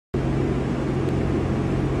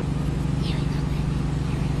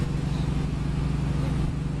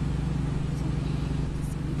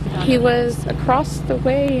He was across the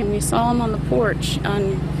way and we saw him on the porch,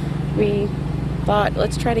 and we thought,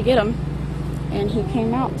 let's try to get him. And he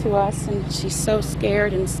came out to us, and she's so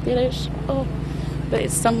scared and skittish. Oh, but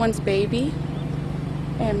it's someone's baby,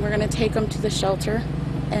 and we're going to take him to the shelter,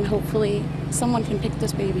 and hopefully someone can pick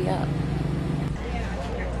this baby up.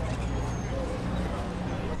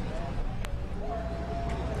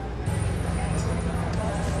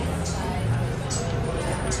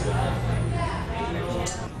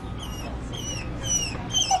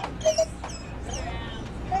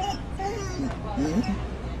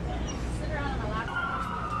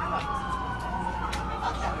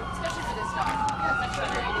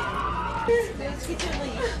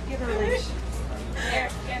 Give her a leash.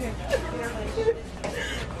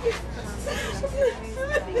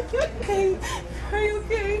 Okay. Are you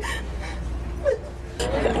okay?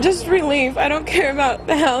 Just relief. I don't care about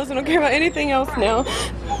the house. I don't care about anything else now.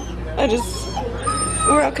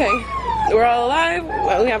 We're okay. We're all alive.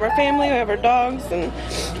 We have our family. We have our dogs, and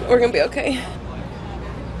we're gonna be okay.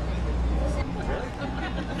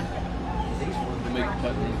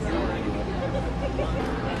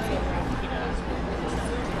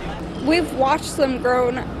 We've watched them grow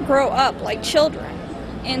up like children,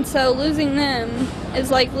 and so losing them is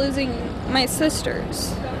like losing my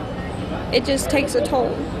sisters. It just takes a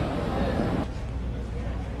toll.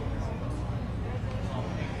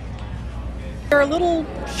 They're a little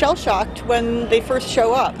shell-shocked when they first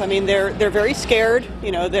show up. I mean, they're very scared.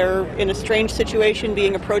 You know, they're in a strange situation,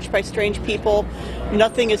 being approached by strange people.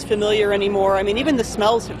 Nothing is familiar anymore. I mean, even the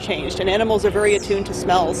smells have changed, and animals are very attuned to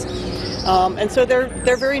smells. And so they're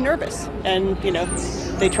very nervous, and you know,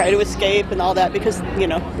 they try to escape and all that because, you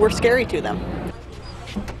know, we're scary to them.